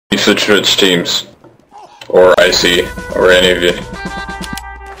switch teams. Or IC, or any of you.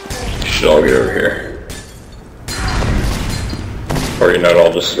 You should all get over here. Or you know,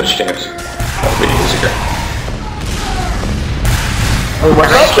 all just switch teams. That'll be easier. Oh,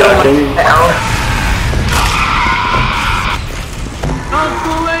 what's going down?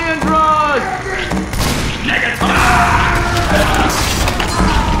 Uncle Leandros!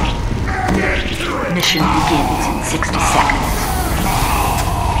 Mission begins in 60 seconds.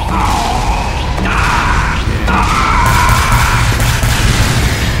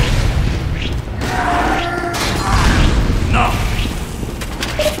 No!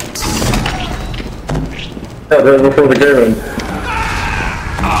 Yeah, they're before the game.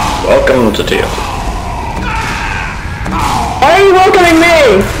 Welcome to TF2. Why are you welcoming me?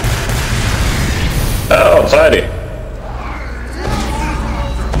 Oh, it's Heidi.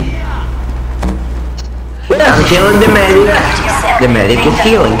 I'm killing the medic. The medic is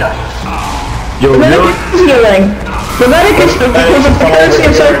healing. The medic is healing. The medic is because of the currency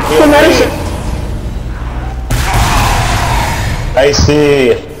of the medicine. I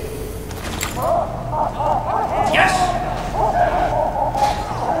see. Yes!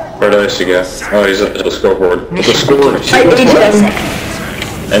 Where did I see go? Oh, he's at the scoreboard. What's the score? I ate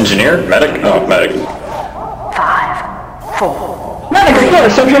him. Engineer? Medic? Oh, medic. 5, 4, Medic, of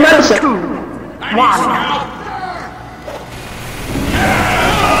course, of your medicine. 2, 1.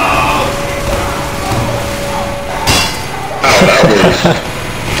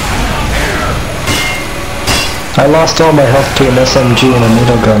 I lost all my health to an SMG and a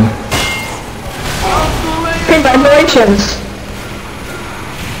needle gun. Congratulations.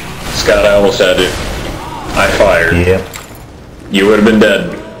 Scott, I almost had you. I fired. Yep. You would have been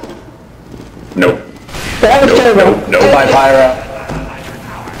dead. Nope. That was terrible. Nope. Bye, Pyra.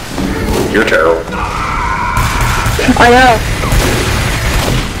 You're terrible. I know.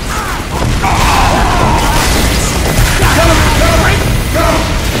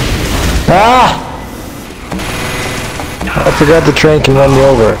 Ah! I forgot the train can run me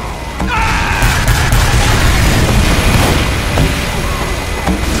over.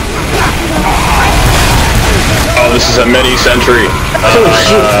 Oh, this is a mini sentry. Oh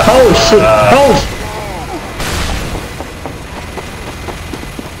shit! Oh shit! Oh!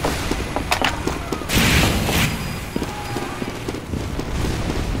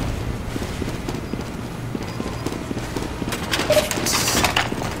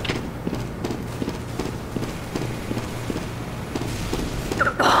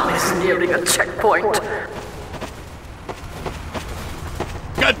 Is nearing a checkpoint.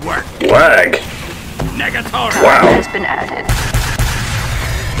 Good work! Lag. Negatory! Wow. Has been added.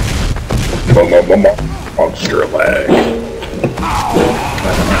 Monster lag.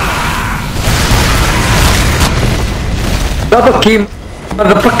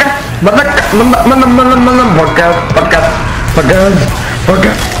 Motherfucker,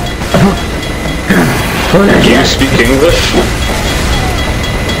 Do you speak English?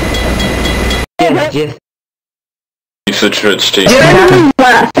 Yes. You switch teams.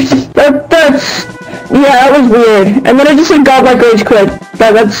 That's yeah, that was weird. And then I just like got my rage quit.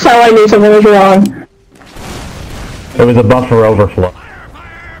 That's how I knew something was wrong. It was a buffer overflow.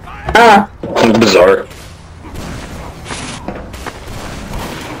 Ah. Bizarre.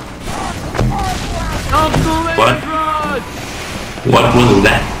 What? What was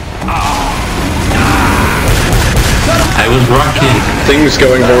that? I was rocking. Things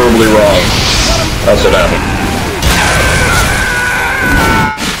going horribly wrong. How's it happen?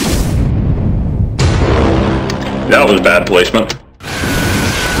 That was bad placement.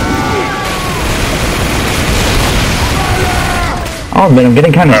 I'll admit, I'm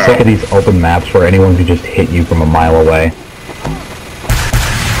getting kind of sick of these open maps where anyone can just hit you from a mile away.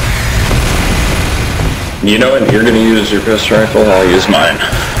 You know what? You're gonna use your pistol rifle, I'll use mine.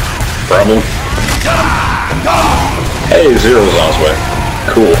 Problem? Hey, Zero's on his way.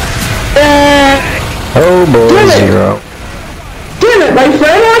 Cool. Oh boy, Zero. Damn it, my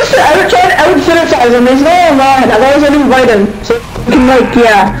friend wants to out-criticize him. There's no online. Otherwise I'd invite him. So we can like,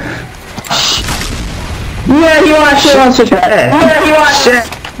 yeah. Yeah, he wants to try. Yeah, he wants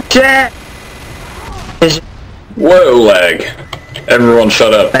to. Whoa, lag. Everyone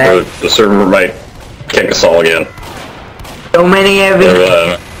shut up, or the server might kick us all again. So many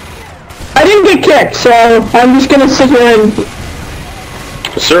evidence. I didn't get kicked, so I'm just gonna sit here and...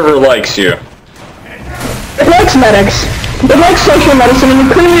 The server likes you. It likes medics. It likes social medicine and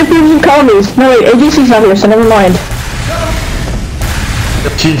including improves economies. No wait, AGC's not here, so never mind.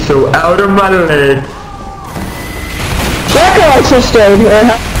 She's so out of my head. Jacko also stayed, or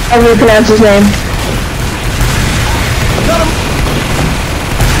however you pronounce his name.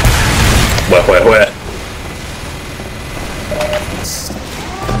 wet.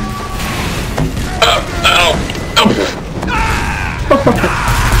 Ow!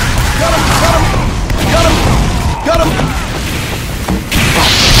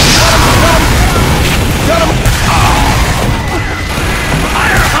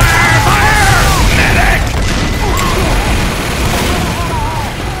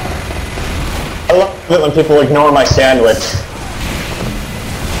 I love it when people ignore my sandwich.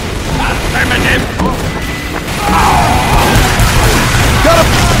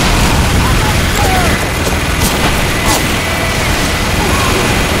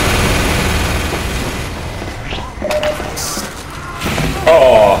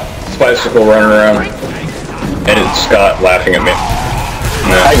 Oh, Spicicle running around. And it's Scott laughing at me.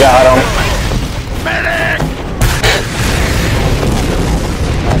 No. I got him.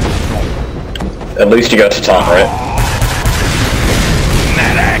 At least you got to taunt, right?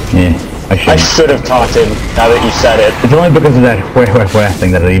 Yeah, I should have taunted, now that you said it. It's only because of that wah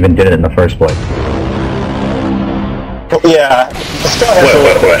thing that I even did it in the first place. Yeah. Scott has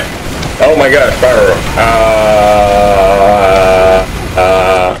Wait. Oh my gosh, Pyro.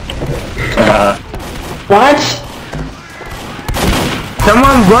 What?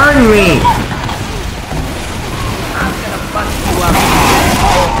 Someone burn me!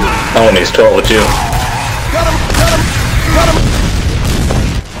 Oh, and he's 12 with you.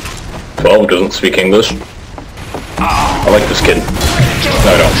 12 doesn't speak English. I like this kid. No,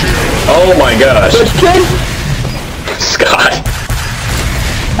 I don't. Oh my gosh. Which kid? Scott.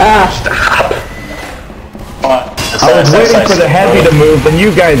 Stop. I was waiting for the heavy to move, and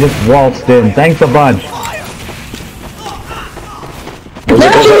you guys just waltzed in. Thanks a bunch. Was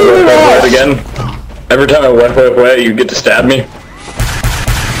it because I went again? Every time I went away, you get to stab me?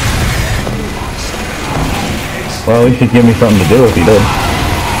 Well, at least you'd give me something to do if you did.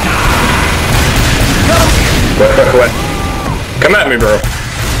 Wait. Come at me, bro.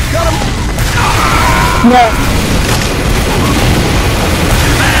 No.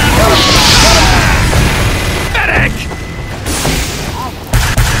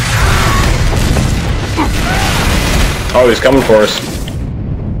 Oh, he's coming for us.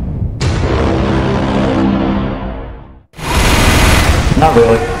 Not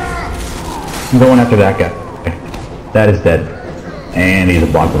really. I'm going after that guy. That is dead. And he's a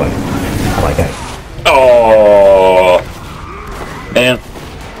block away. I like that. Oh, man.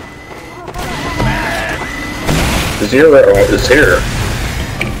 Zero is here.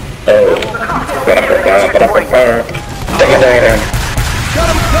 Oh.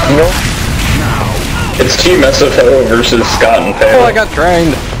 It's Team SFO versus Scott and Pale. Oh, I got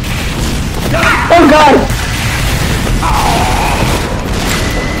drained. Oh god!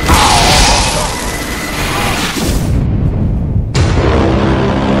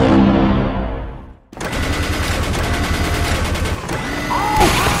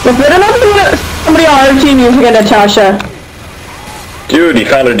 If they don't know somebody on our team using a Natasha. Dude, he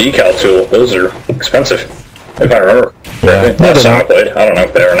found a decal tool. Those are expensive. If I remember. Yeah. Last time I played. I don't know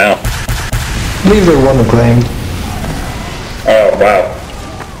if they are now. Neither one of them. Oh, wow.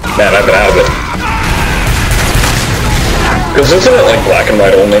 Man, I've been out of it. Because isn't it like black and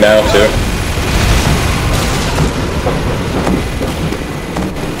white only now, too?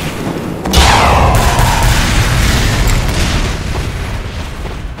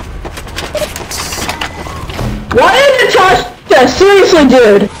 What is Natasha? Seriously,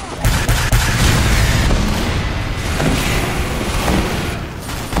 dude!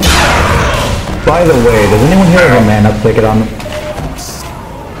 By the way, does anyone here have a man-up ticket on them?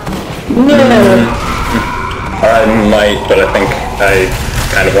 No. I might, but I think I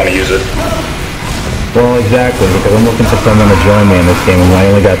kind of want to use it. Well, exactly, because I'm looking for someone to join me in this game, and I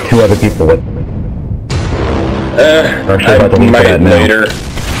only got 2 other people with me. I about to leave for might that now. later.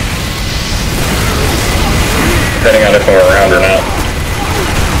 Depending on if I'm around or not.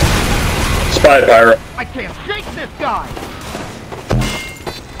 Spy Pyro. I can't shake this guy.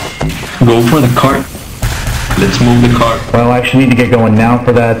 Go for the cart. Let's move the cart. Well, I actually need to get going now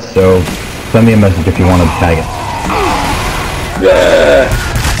for that, so send me a message if you want to tag it. Yeah.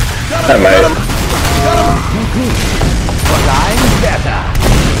 I might. But I'm better.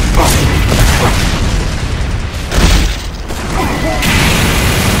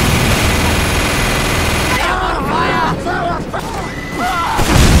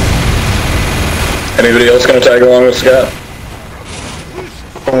 Anybody else gonna tag along with Scott?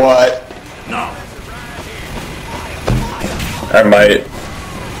 What? I might.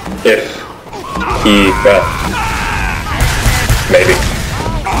 If he, well, maybe.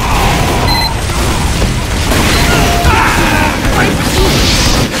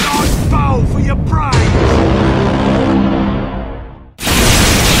 Bow for your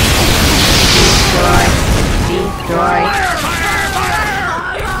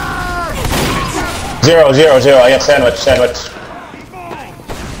 0, 0, 0. I got sandwich.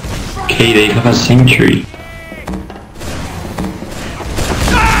 Okay, they have a sentry.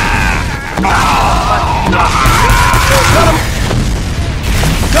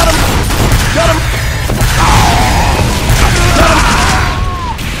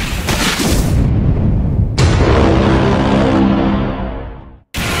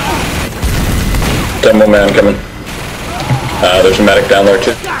 Demo man coming. There's a medic down there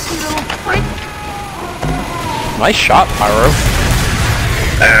too. Nice shot, Pyro.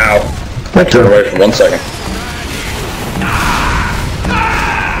 Ow. I turned away for 1 second.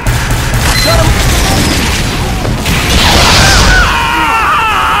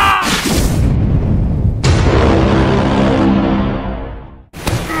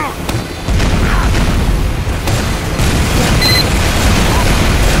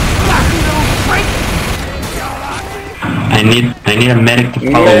 I need a medic to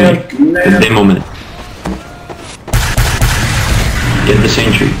follow me. The demo man. Get the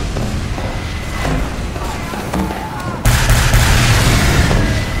sentry.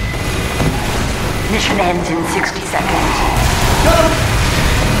 Mission ends in 60 seconds.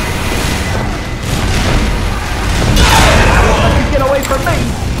 Get away from me!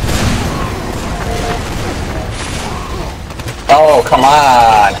 Oh, come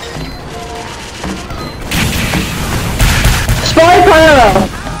on. Spy Pyro!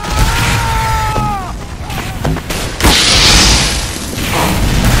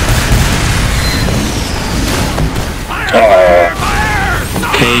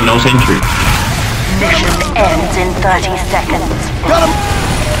 Okay, no sentry. Mission ends in 30 seconds. Got him!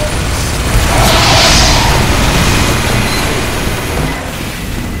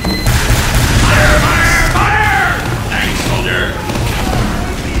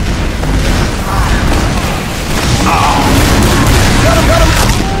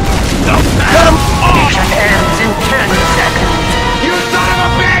 Mission ends in 10 seconds. You son of a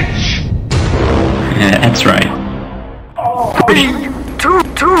bitch! Yeah, that's right. 3, 2,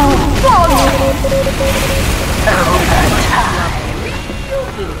 2, 1.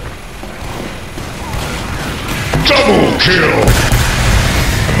 Double kill!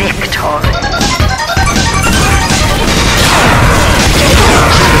 Victory.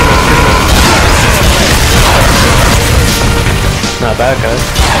 Not bad, guys.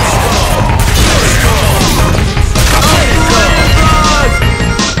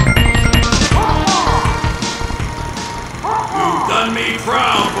 You've done me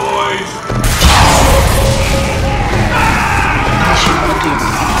proud, boys! Mission begins in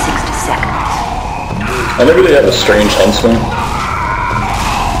 60 seconds. I never really have a strange huntsman.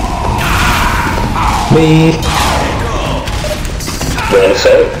 Me. You want to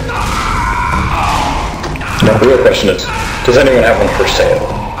say it? No. The real question is, does anyone have one for sale?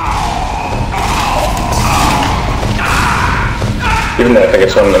 Even though I think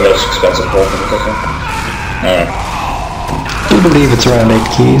it's one of the most expensive weapons, I think. I don't know. I believe it's around 8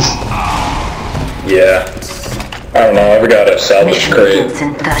 keys. Yeah. I don't know, I ever got a salvage Mission crate begins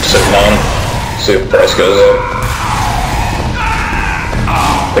in 30 sitting on. See if the price goes up.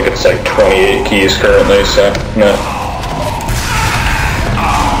 I think it's like 28 keys currently, so, no.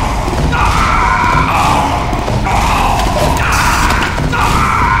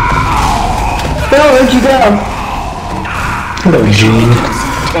 Bill, where'd you go? Hello, Gene.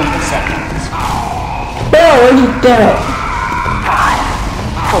 10 seconds. Bill, where'd you go?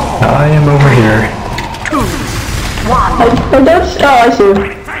 5, 4, I am over here. 2, 1. Oh, that's... Oh, I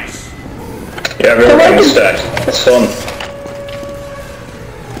see. Yeah, I've ever been stacked. It's fun.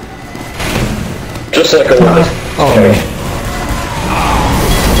 Just like a little. Oh, me.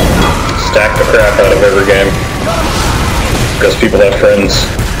 Stack the crap out of every game. Because people have friends.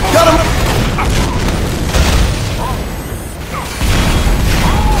 Got him!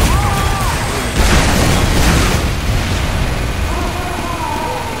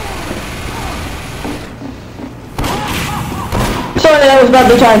 Sorry, that was about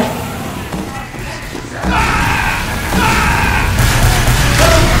the time.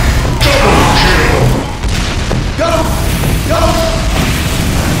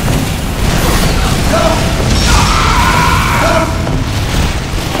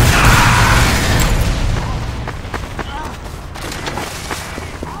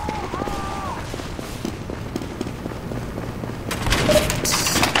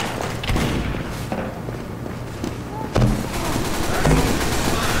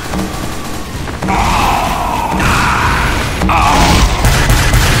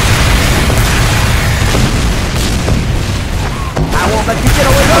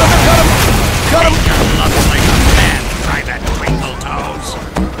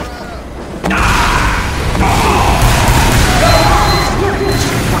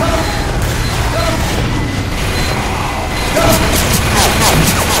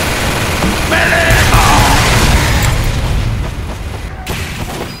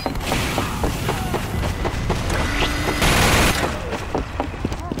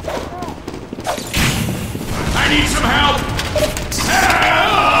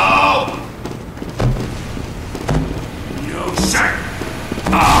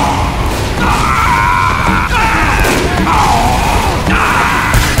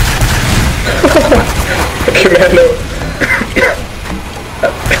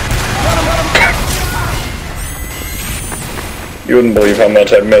 You wouldn't believe how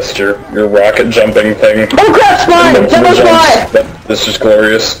much I missed your rocket jumping thing. Oh crap, spy! Demo spy! This is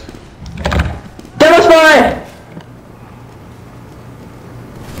glorious. Demo spy!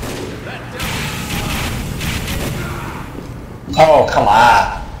 Oh, come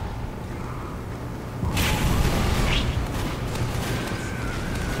on.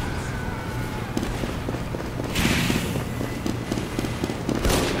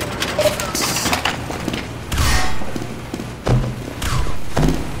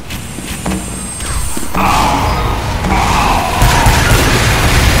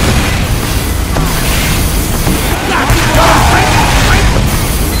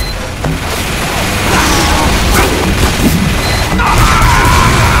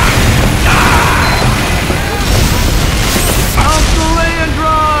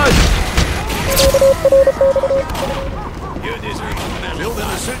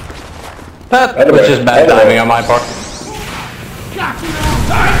 That was just bad timing on my part. Yes,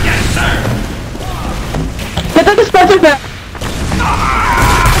 sir! Get the dispenser back!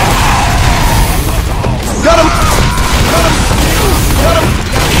 Got him! Got him! Got him!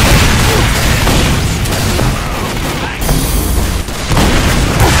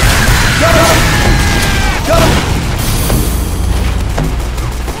 Got him! Got him!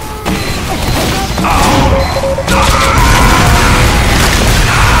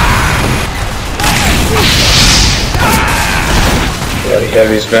 Bloody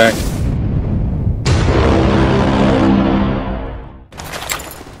heavy's back.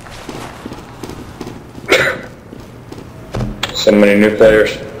 So many new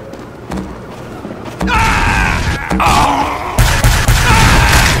players.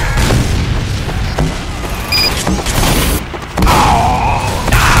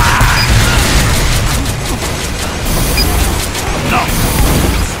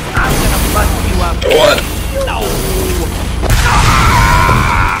 What?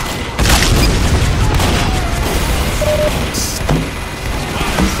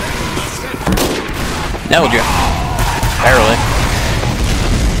 Nailed you. Barely.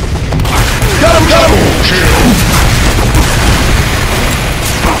 Got him! Got him!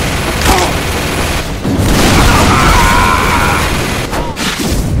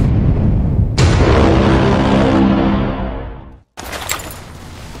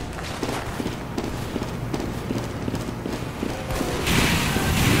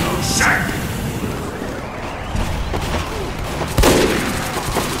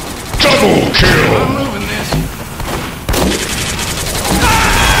 Double kill! I'm moving this.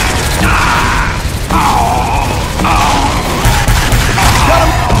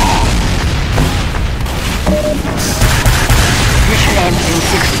 Mission ends in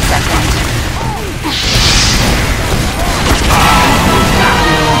 60 seconds.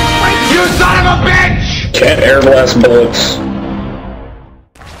 You son of a bitch! Can't air blast bullets.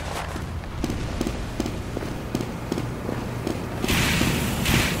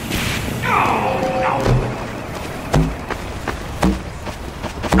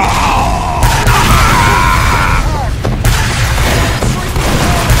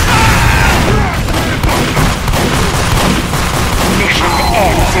 Mission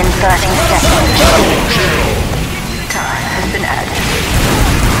ends in 30 seconds. Time has been added.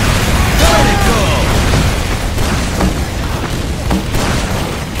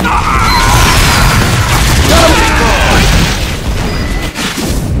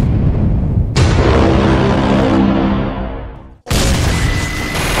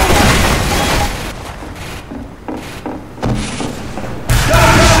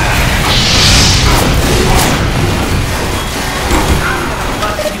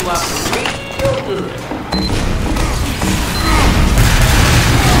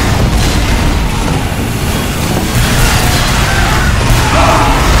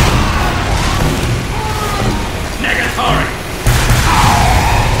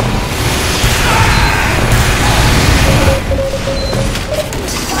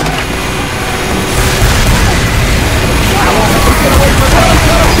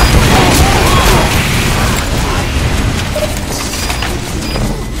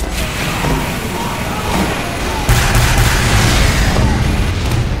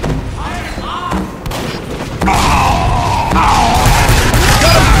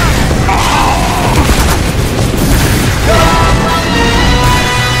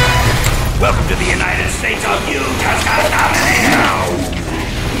 Welcome to the United States of you just got nominated!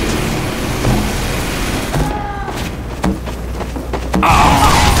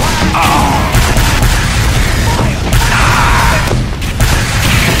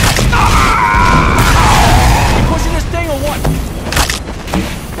 Pushing this thing or what?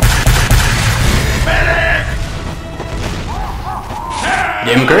 Medic!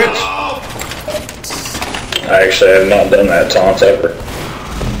 Game crits. I actually have not done that taunt ever.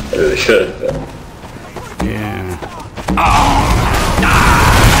 I really should, but... Yeah.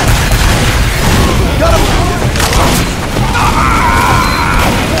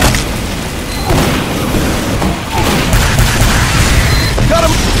 Got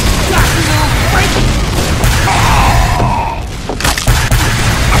him!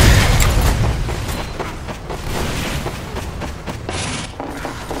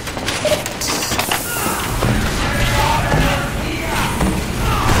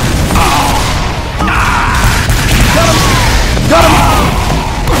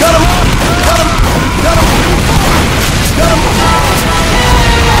 Got him!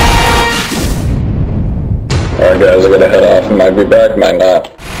 Alright guys, I gotta head off. I might be back, might not.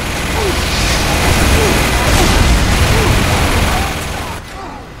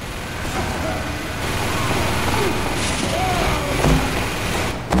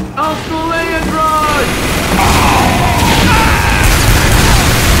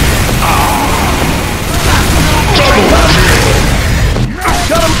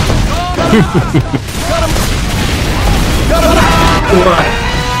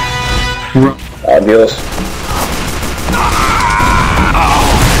 Adios.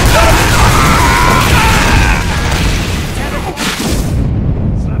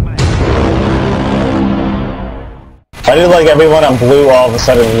 I did like everyone on blue all of a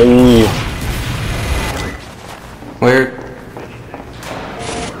sudden leave. Weird.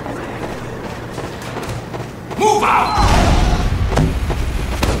 Move out!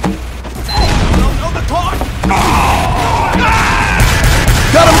 On the clock!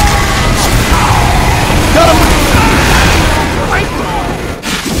 Got him! Got him!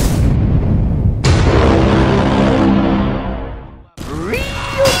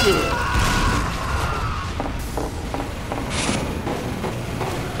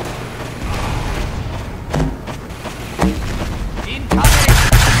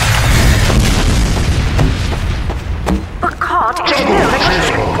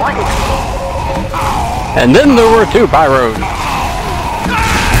 And then there were two pyros.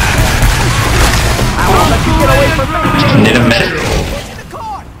 Need a medic.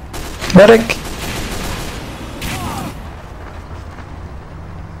 Medic!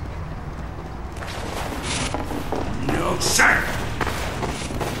 No, sir!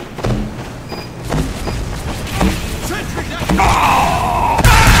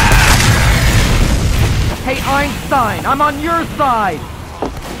 Hey Einstein, I'm on your side!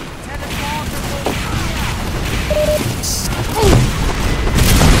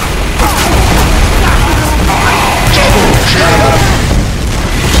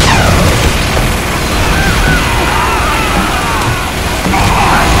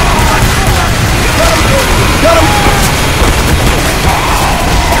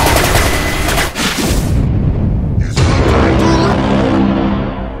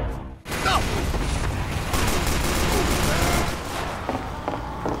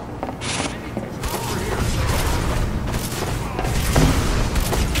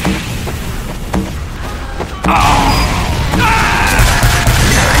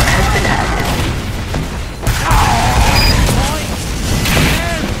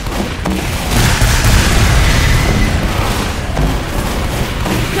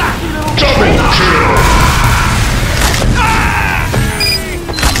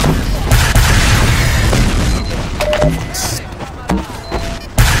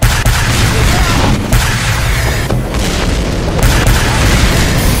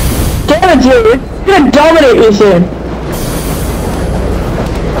 Damn it, dude! You're gonna dominate me soon!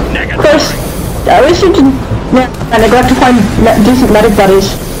 Of course, I wish you didn't neglect to find decent medic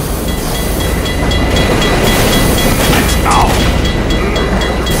buddies. Let's go!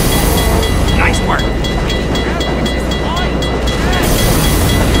 Nice work!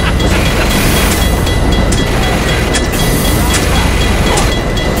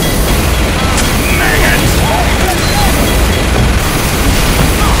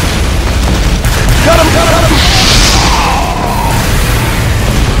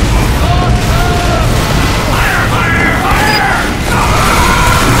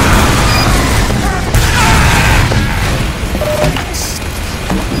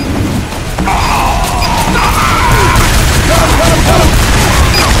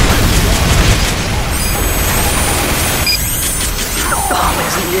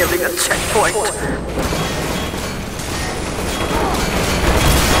 Nearing a checkpoint.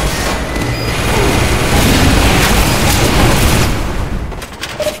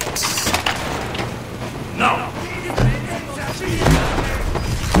 No!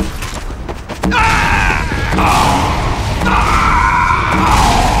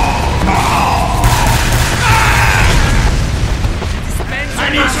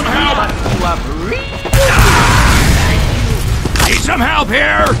 some help? Need some help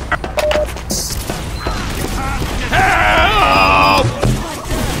here? Help!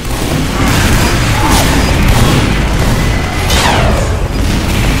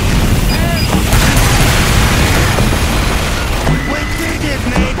 We did it,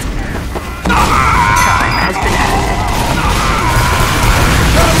 mate. Time has been added.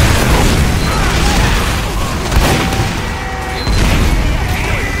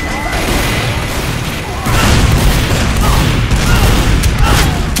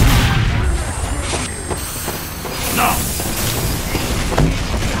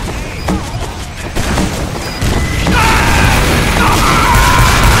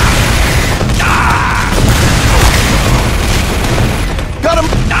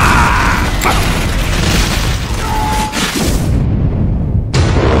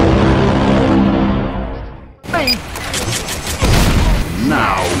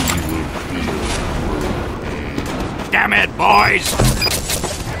 Now you will feel. Damn it, boys!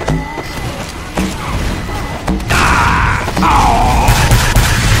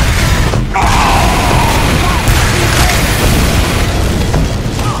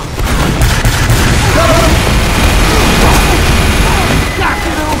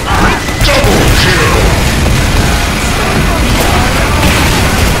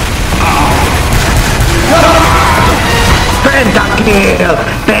 Pentakill!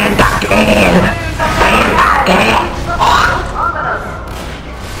 Pentakill! Pentakill!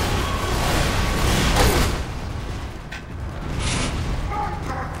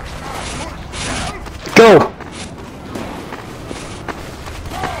 Go!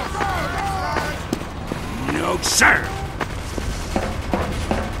 No, sir!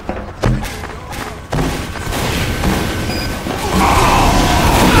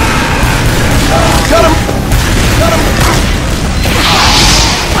 Got him! Got him!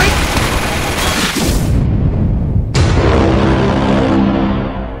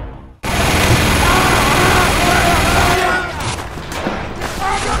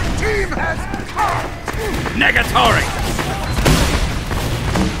 Negatory!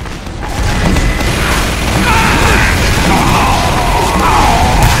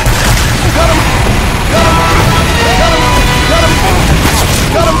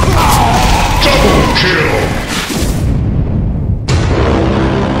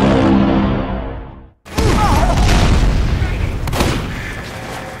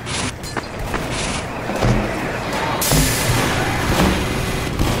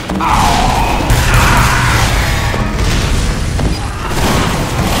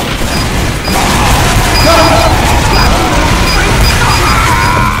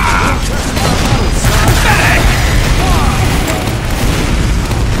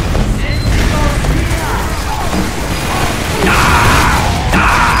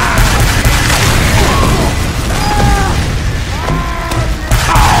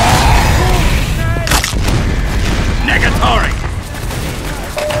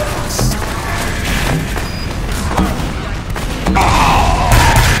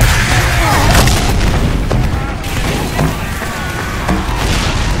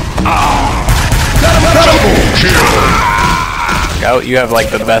 Scout, you have like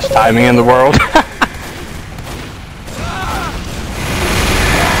the best timing in the world.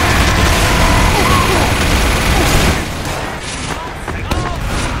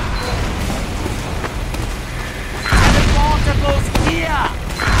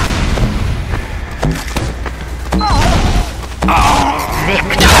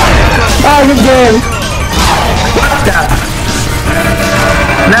 Oh, you're dead! What the?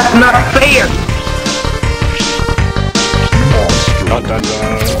 That's not fair! Dun, dun, dun.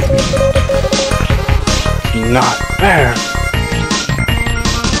 Not fair.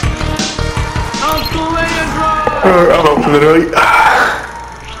 Literally.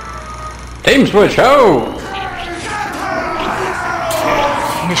 Team switch, ho!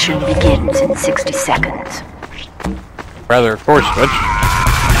 Mission begins in 60 seconds. Rather, force switch.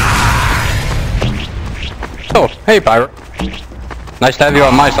 Oh, hey, Pirate. Nice to have you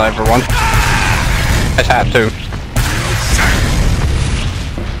on my side for once. Nice hat, too.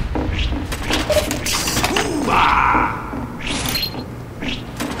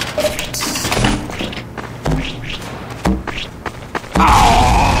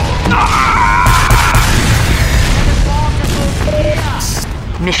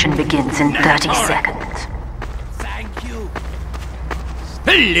 Mission begins in 30 seconds. Thank you.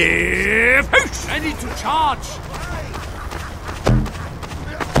 Live! Ready to charge!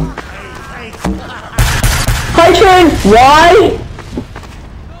 Hi, Train! Why?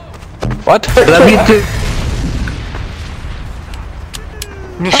 What? Love you too.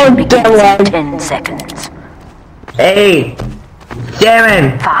 Mission begins in 10 seconds. 8,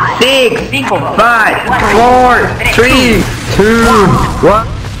 7, 6, 5, 4, 3, 2, 1.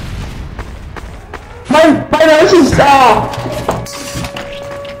 My nose is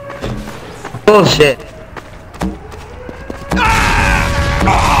Bullshit.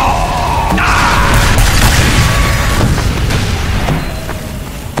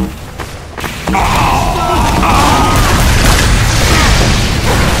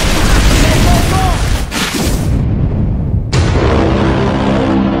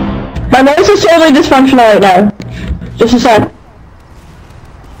 My nose is totally dysfunctional right now. Just a sec.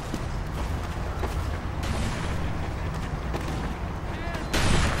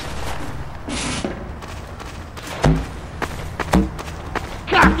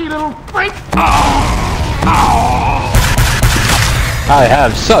 Cocky little freak! I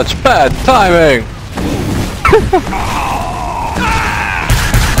have such bad timing!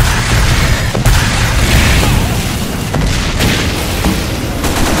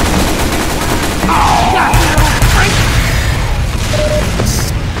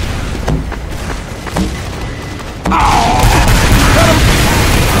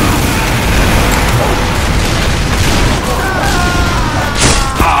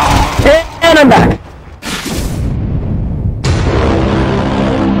 And I'm back.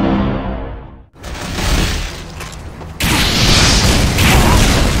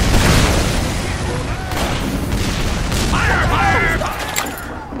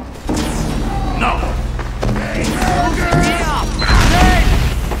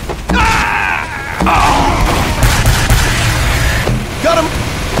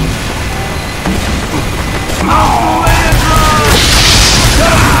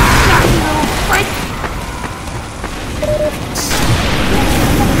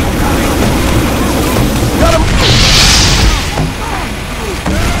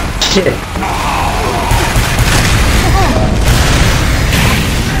 Shit.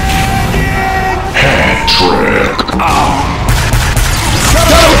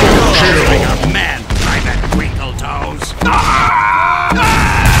 Killing a man, Private Twinkle-Toes!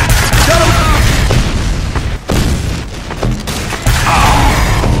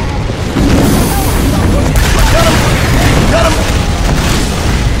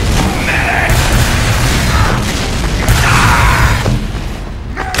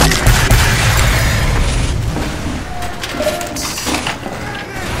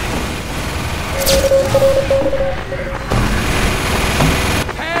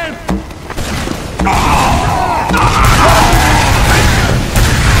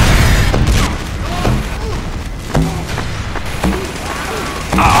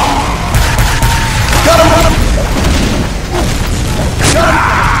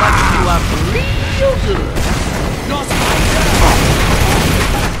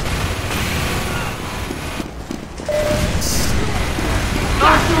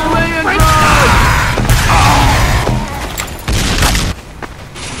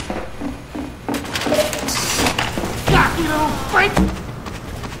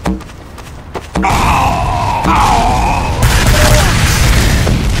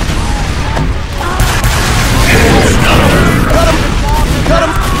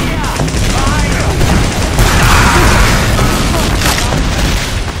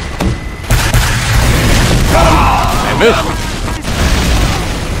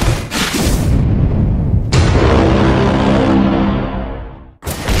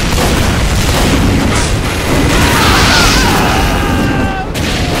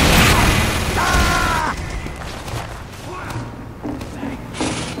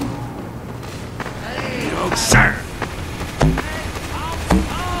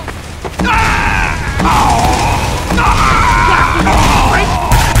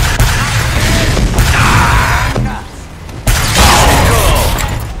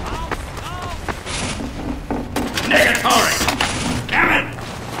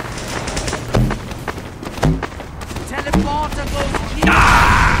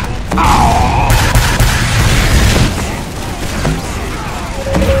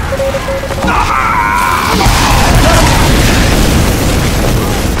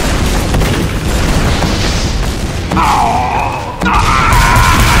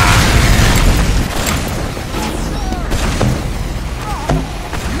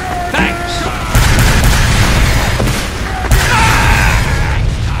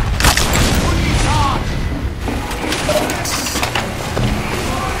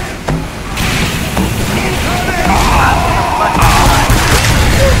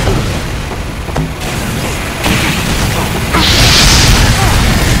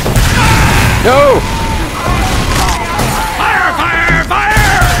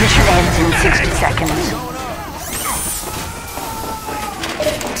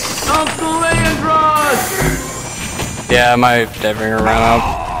 Yeah, my dead ringer ran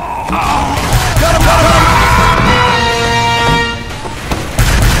out.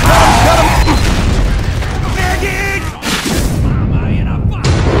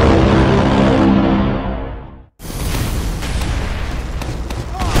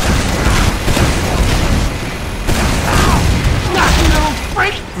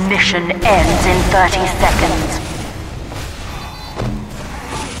 Mission ends in 30 seconds.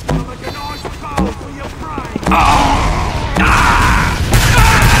 Oh!